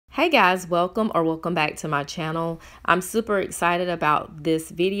Hey guys, welcome back to my channel. I'm super excited about this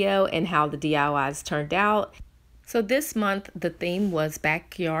video and how the DIYs turned out. So this month the theme was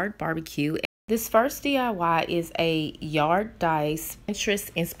backyard barbecue. This first DIY is a yard dice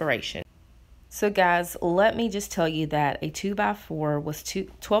Pinterest inspiration. So guys, let me just tell you that a 2x4 was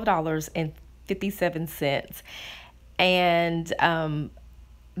 $12.57, and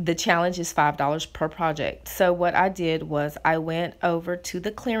the challenge is $5 per project. So what I did was I went over to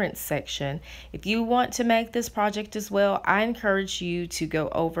the clearance section. If you want to make this project as well, I encourage you to go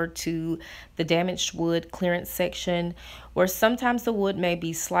over to the damaged wood clearance section, where sometimes the wood may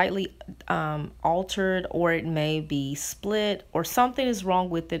be slightly altered, or it may be split, or something is wrong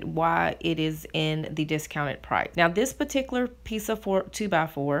with it why it is in the discounted price. Now this particular piece of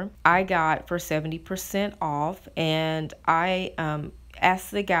 2x4 I got for 70% off, and I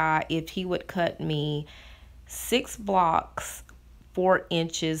asked the guy if he would cut me 6 blocks 4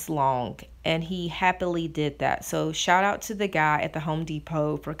 inches long, and he happily did that. So shout out to the guy at the Home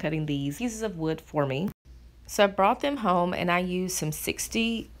Depot for cutting these pieces of wood for me. So I brought them home and I used some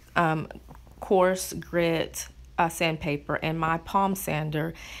 60 coarse grit sandpaper and my palm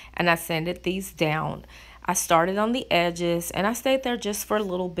sander, and I sanded these down. I started on the edges and I stayed there just for a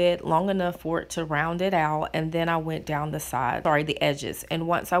little bit, long enough for it to round it out, and then I went down the edges. And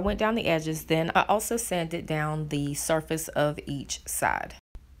once I went down the edges, then I also sanded down the surface of each side.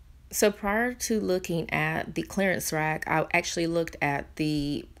 So prior to looking at the clearance rack, I actually looked at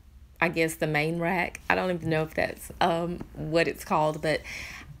the main rack. I don't even know if that's what it's called, but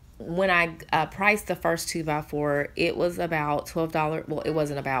when I priced the first 2x4, it was about $12. Well, it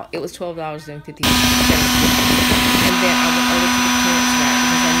wasn't about, it was $12.50. And then I went over to the clearance rack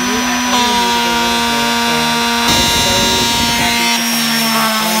because I knew I only needed a little bit, and I was so happy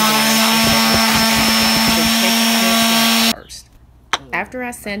to find that first. After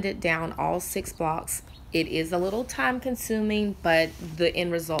I sanded down all 6 blocks, it is a little time consuming, but the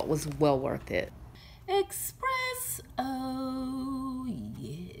end result was well worth it. Oh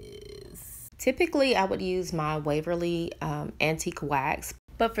yes. Typically I would use my Waverly antique wax,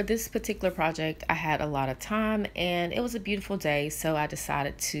 but for this particular project I had a lot of time and it was a beautiful day, so I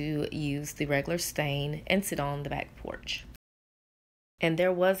decided to use the regular stain and sit on the back porch. And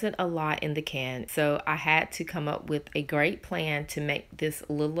there wasn't a lot in the can, so I had to come up with a great plan to make this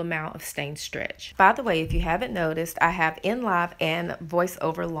little amount of stain stretch. By the way, if you haven't noticed, I have in live and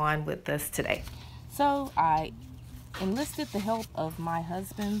voiceover line with us today. So I enlisted the help of my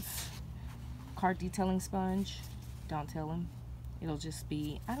husband's car detailing sponge. Don't tell him. It'll just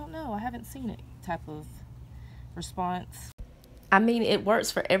be, I don't know, I haven't seen it type of response. I mean, it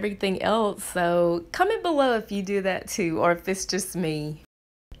works for everything else, so comment below if you do that too, or if it's just me.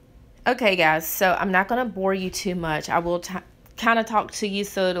 Okay guys, so I'm not going to bore you too much. I will kind of talk to you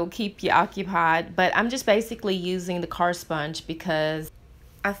so it'll keep you occupied, but I'm just basically using the car sponge because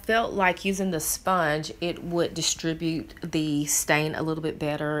I felt like using the sponge, it would distribute the stain a little bit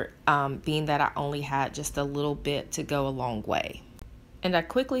better, being that I only had just a little bit to go a long way. And I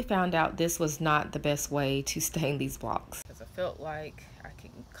quickly found out this was not the best way to stain these blocks, because I felt like I could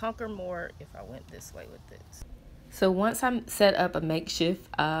conquer more if I went this way with this. So once I set up a makeshift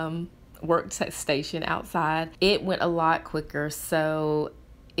workstation outside, it went a lot quicker, so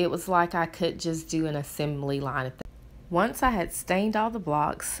it was like I could just do an assembly line of things. Once I had stained all the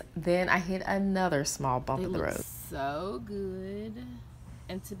blocks, then I hit another small bump in the road. So good.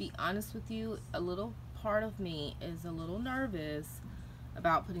 And to be honest with you, a little part of me is a little nervous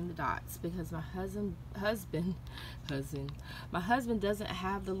about putting the dots, because my husband doesn't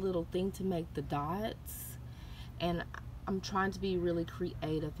have the little thing to make the dots, and I'm trying to be really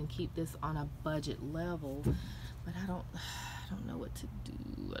creative and keep this on a budget level, but I don't know what to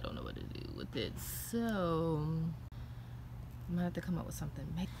do. I don't know what to do with it, so I'm gonna have to come up with something.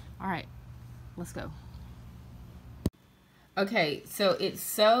 All right, let's go. Okay, so it's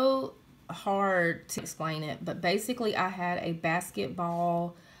so hard to explain it, but basically I had a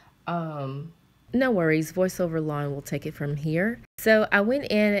basketball, no worries, voiceover line will take it from here. So I went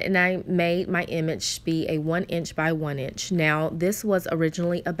in and I made my image be a 1 inch by 1 inch. Now this was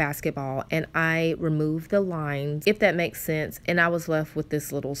originally a basketball, and I removed the lines, if that makes sense, and I was left with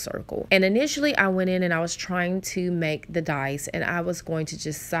this little circle. And initially I went in and I was trying to make the dice, and I was going to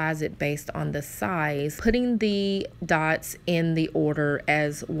just size it based on the size, putting the dots in the order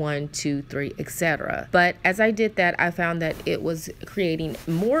as 1, 2, 3, etc. But as I did that, I found that it was creating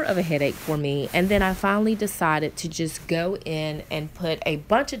more of a headache for me, and then I finally decided to just go in and put a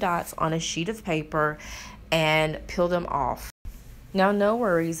bunch of dots on a sheet of paper and peel them off. Now, no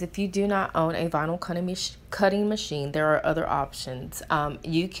worries, if you do not own a vinyl cutting machine, there are other options.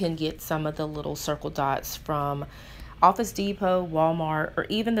 You can get some of the little circle dots from Office Depot, Walmart, or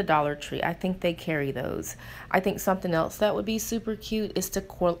even the Dollar Tree. I think they carry those. I think something else that would be super cute is to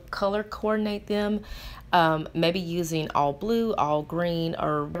color coordinate them, maybe using all blue, all green,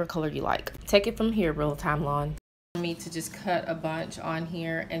 or whatever color you like. Take it from here, real time lawn. For me to just cut a bunch on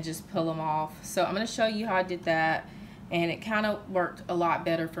here and just pull them off. So I'm going to show you how I did that, and it kind of worked a lot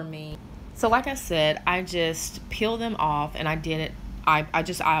better for me. So like I said, I just peeled them off, and I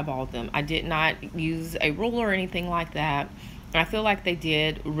just eyeballed them. I did not use a ruler or anything like that. And I feel like they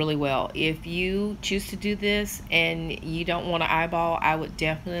did really well. If you choose to do this and you don't want to eyeball, I would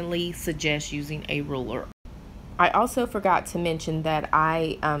definitely suggest using a ruler. I also forgot to mention that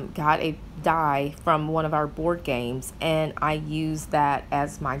I got a die from one of our board games, and I used that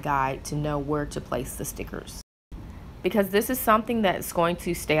as my guide to know where to place the stickers. Because this is something that's going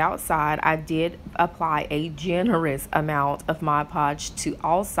to stay outside, I did apply a generous amount of Mod Podge to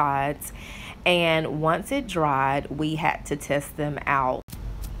all sides, and once it dried, we had to test them out.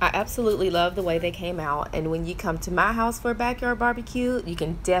 I absolutely love the way they came out, and when you come to my house for a backyard barbecue, you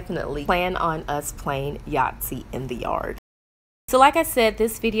can definitely plan on us playing Yahtzee in the yard. So like I said,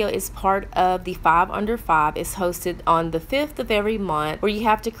 this video is part of the 5 Under 5. It's hosted on the 5th of every month, where you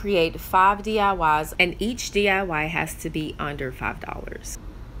have to create 5 DIYs, and each DIY has to be under $5.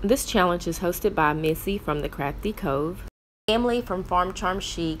 This challenge is hosted by Missy from the Crafty Cove, Emily from Farm Charm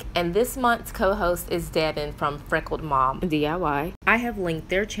Chic, and this month's co-host is Devin from Freckled Mom DIY. I have linked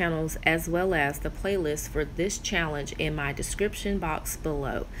their channels as well as the playlist for this challenge in my description box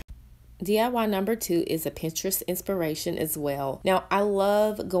below. DIY number 2 is a Pinterest inspiration as well. Now, I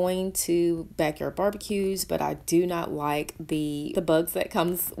love going to backyard barbecues, but I do not like the bugs that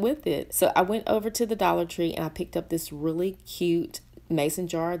comes with it. So I went over to the Dollar Tree and I picked up this really cute mason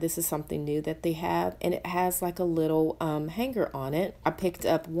jar. This is something new that they have, and it has like a little hanger on it. I picked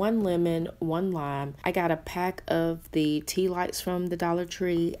up 1 lemon, 1 lime. I got a pack of the tea lights from the Dollar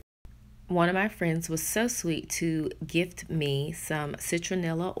Tree. One of my friends was so sweet to gift me some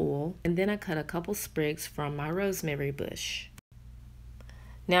citronella oil, and then I cut a couple sprigs from my rosemary bush.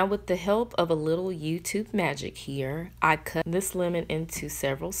 Now, with the help of a little YouTube magic here, I cut this lemon into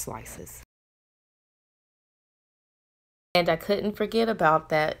several slices. And I couldn't forget about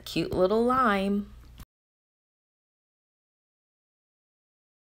that cute little lime.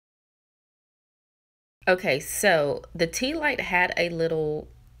 Okay, so the tea light had a little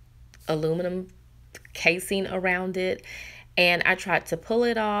aluminum casing around it, and I tried to pull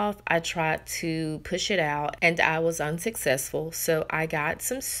it off. I tried to push it out, and I was unsuccessful. So I got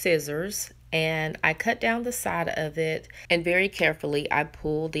some scissors and I cut down the side of it, and very carefully I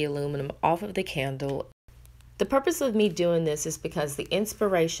pulled the aluminum off of the candle. The purpose of me doing this is because the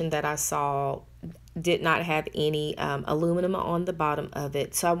inspiration that I saw did not have any aluminum on the bottom of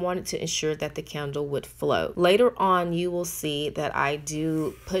it, so I wanted to ensure that the candle would flow. Later on, you will see that I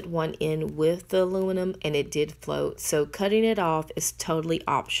do put one in with the aluminum, and it did float, so cutting it off is totally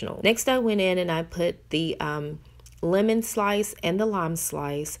optional. Next, I went in and I put the lemon slice and the lime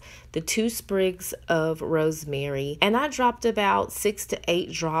slice, the 2 sprigs of rosemary, and I dropped about 6 to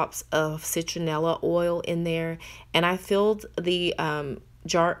 8 drops of citronella oil in there, and I filled the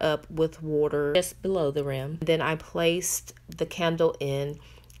jar up with water just below the rim. Then I placed the candle in,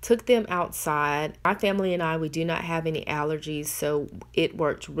 took them outside. My family and I, we do not have any allergies, so it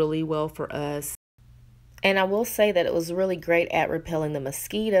worked really well for us. And I will say that it was really great at repelling the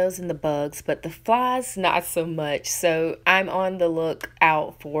mosquitoes and the bugs, but the flies, not so much. So I'm on the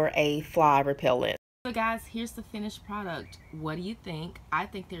lookout for a fly repellent. So guys, here's the finished product. What do you think? I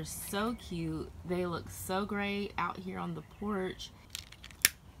think they're so cute. They look so great out here on the porch.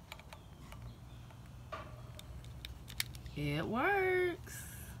 It works.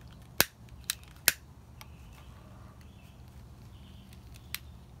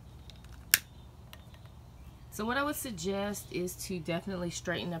 So what I would suggest is to definitely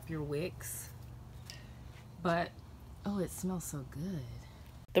straighten up your wicks. But, oh, it smells so good.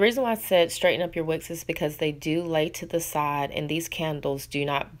 The reason why I said straighten up your wicks is because they do lay to the side, and these candles do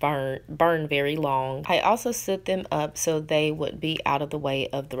not burn very long. I also set them up so they would be out of the way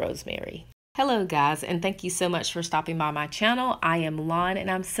of the rosemary. Hello guys, and thank you so much for stopping by my channel. I am Lon, and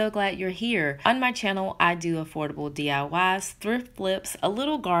I'm so glad you're here. On my channel, I do affordable DIYs, thrift flips, a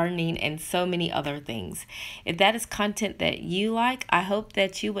little gardening, and so many other things. If that is content that you like, I hope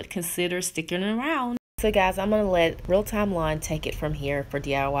that you would consider sticking around. So guys, I'm going to let Real Time Lon take it from here for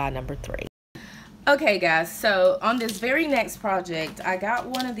DIY number 3. Okay guys, so on this very next project, I got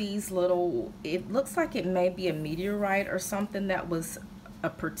one of these little, it looks like it may be a meteorite or something that was a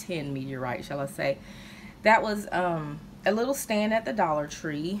pretend meteorite, shall I say. That was a little stand at the Dollar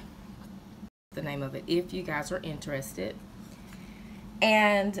Tree, the name of it, if you guys are interested.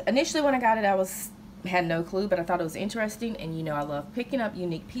 And initially when I got it, had no clue, but I thought it was interesting, and you know I love picking up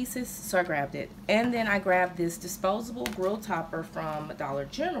unique pieces, so I grabbed it. And then I grabbed this disposable grill topper from Dollar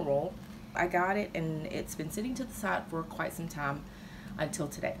General. I got it and it's been sitting to the side for quite some time until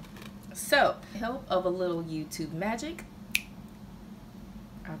today. So, with the help of a little YouTube magic,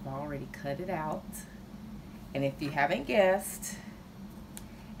 I've already cut it out. And if you haven't guessed,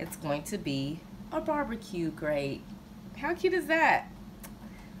 it's going to be a barbecue grate. How cute is that?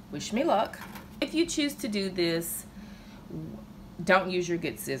 Wish me luck. If you choose to do this, don't use your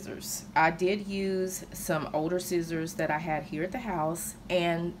good scissors. I did use some older scissors that I had here at the house,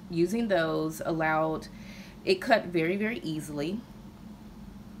 and using those it cut very, very easily.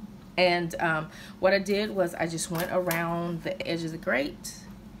 And what I did was I just went around the edge of the grate,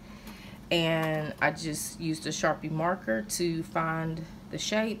 and I just used a Sharpie marker to find the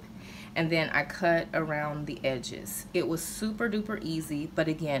shape, and then I cut around the edges. It was super duper easy, but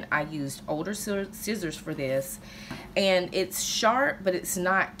again, I used older scissors for this, and it's sharp, but it's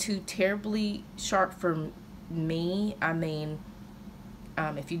not too terribly sharp for me. I mean,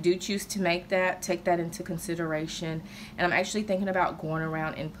 if you do choose to make that, take that into consideration. And I'm actually thinking about going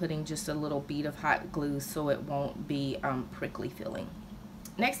around and putting just a little bead of hot glue so it won't be prickly feeling.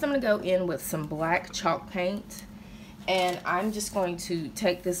 Next, I'm going to go in with some black chalk paint. And I'm just going to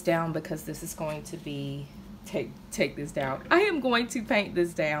take this down because this is going to be, take this down. I am going to paint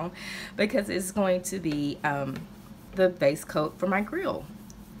this down because it's going to be the base coat for my grill.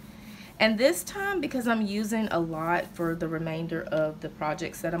 And this time, because I'm using a lot for the remainder of the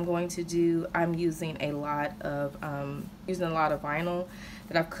projects that I'm going to do, I'm using a lot of vinyl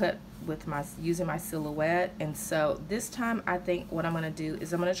that I've cut with using my silhouette. And so this time, I think what I'm going to do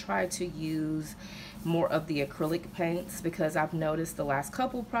is I'm going to try to use more of the acrylic paints, because I've noticed the last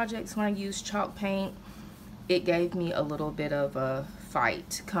couple projects when I used chalk paint, it gave me a little bit of a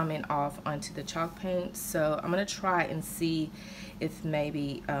fight coming off onto the chalk paint. So I'm going to try and see if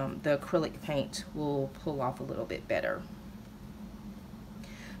maybe the acrylic paint will pull off a little bit better.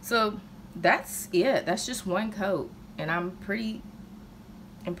 So that's it. That's just one coat, and I'm pretty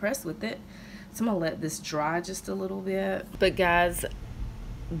impressed with it. So I'm going to let this dry just a little bit. But guys,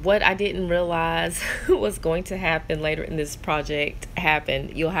 what I didn't realize was going to happen later in this project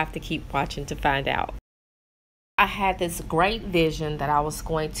happened. You'll have to keep watching to find out. I had this great vision that I was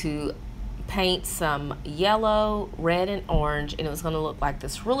going to paint some yellow, red, and orange, and it was going to look like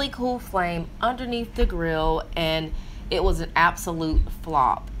this really cool flame underneath the grill, and it was an absolute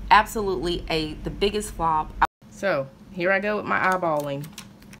flop. Absolutely the biggest flop. So here I go with my eyeballing.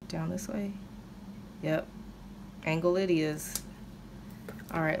 Down this way. Yep. Angle it is.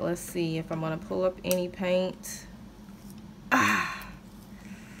 All right, let's see if I'm going to pull up any paint. And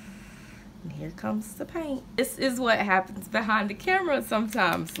here comes the paint. This is what happens behind the camera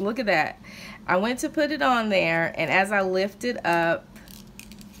sometimes. Look at that. I went to put it on there, and as I lift it up,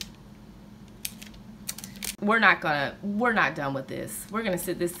 we're not done with this. We're gonna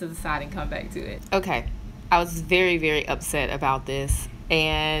sit this to the side and come back to it. Okay, I was very, very upset about this,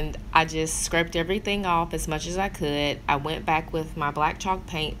 and I just scraped everything off as much as I could. I went back with my black chalk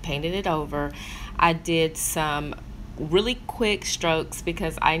paint, painted it over. I did some really quick strokes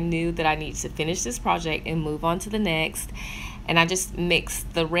because I knew that I needed to finish this project and move on to the next. And I just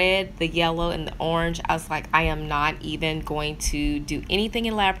mixed the red, the yellow, and the orange. I was like, I am not even going to do anything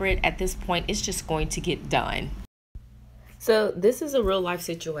elaborate at this point. It's just going to get done. So this is a real life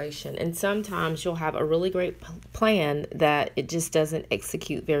situation, and sometimes you'll have a really great plan that it just doesn't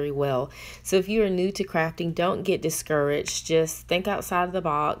execute very well. So if you are new to crafting, don't get discouraged. Just think outside of the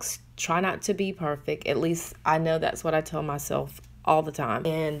box. Try not to be perfect. At least I know that's what I tell myself all the time.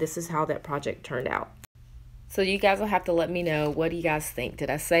 And this is how that project turned out. So you guys will have to let me know, what do you guys think? Did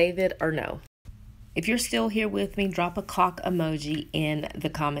I save it or no? If you're still here with me, drop a clock emoji in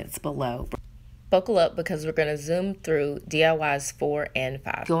the comments below. Buckle up because we're going to zoom through DIYs 4 and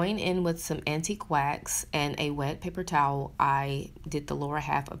 5. Going in with some antique wax and a wet paper towel, I did the lower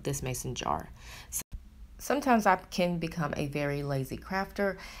half of this mason jar. Sometimes I can become a very lazy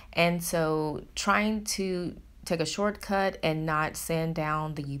crafter, and so trying to take a shortcut and not sand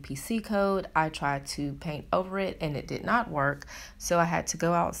down the UPC code, I tried to paint over it and it did not work. So I had to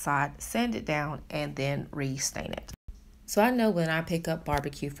go outside, sand it down, and then re-stain it. So I know when I pick up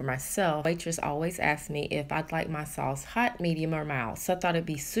barbecue for myself, waitress always asks me if I'd like my sauce hot, medium, or mild. So I thought it'd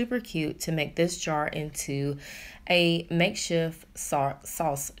be super cute to make this jar into a makeshift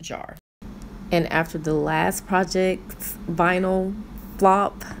sauce jar. And after the last project's vinyl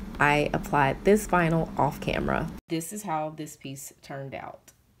flop, I applied this vinyl off camera. This is how this piece turned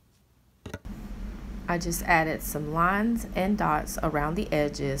out. I just added some lines and dots around the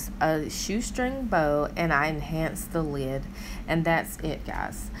edges, a shoestring bow, and I enhanced the lid. And that's it,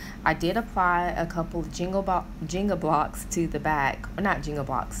 guys. I did apply a couple of Jenga blocks to the back, or not Jenga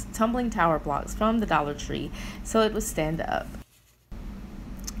blocks, tumbling tower blocks from the Dollar Tree, so it would stand up.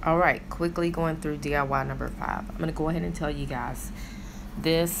 All right, quickly going through DIY number 5. I'm gonna go ahead and tell you guys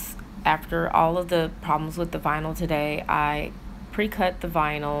this. After all of the problems with the vinyl today, I pre-cut the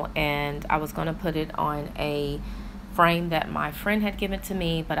vinyl and I was going to put it on a frame that my friend had given to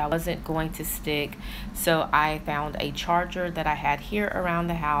me, but I wasn't going to stick, so I found a charger that I had here around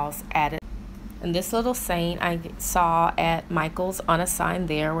the house, added, and this little saying I saw at Michael's on a sign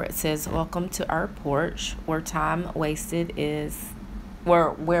there where it says, "Welcome to our porch, where time wasted is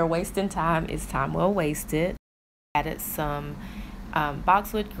where wasting time is time well wasted." Added some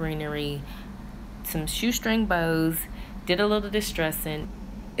boxwood greenery, some shoestring bows, did a little distressing.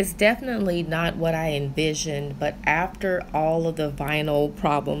 It's definitely not what I envisioned, but after all of the vinyl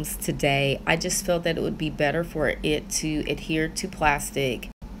problems today, I just felt that it would be better for it to adhere to plastic.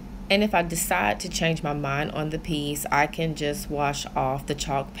 And if I decide to change my mind on the piece, I can just wash off the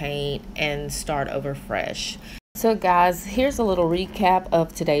chalk paint and start over fresh. So guys, here's a little recap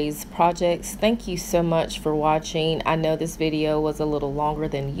of today's projects. Thank you so much for watching. I know this video was a little longer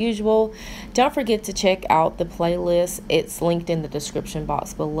than usual. Don't forget to check out the playlist. It's linked in the description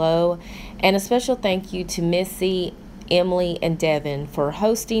box below. And a special thank you to Missy, Emily, and Devin for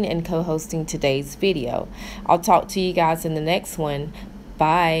hosting and co-hosting today's video. I'll talk to you guys in the next one.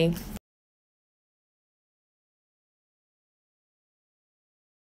 Bye.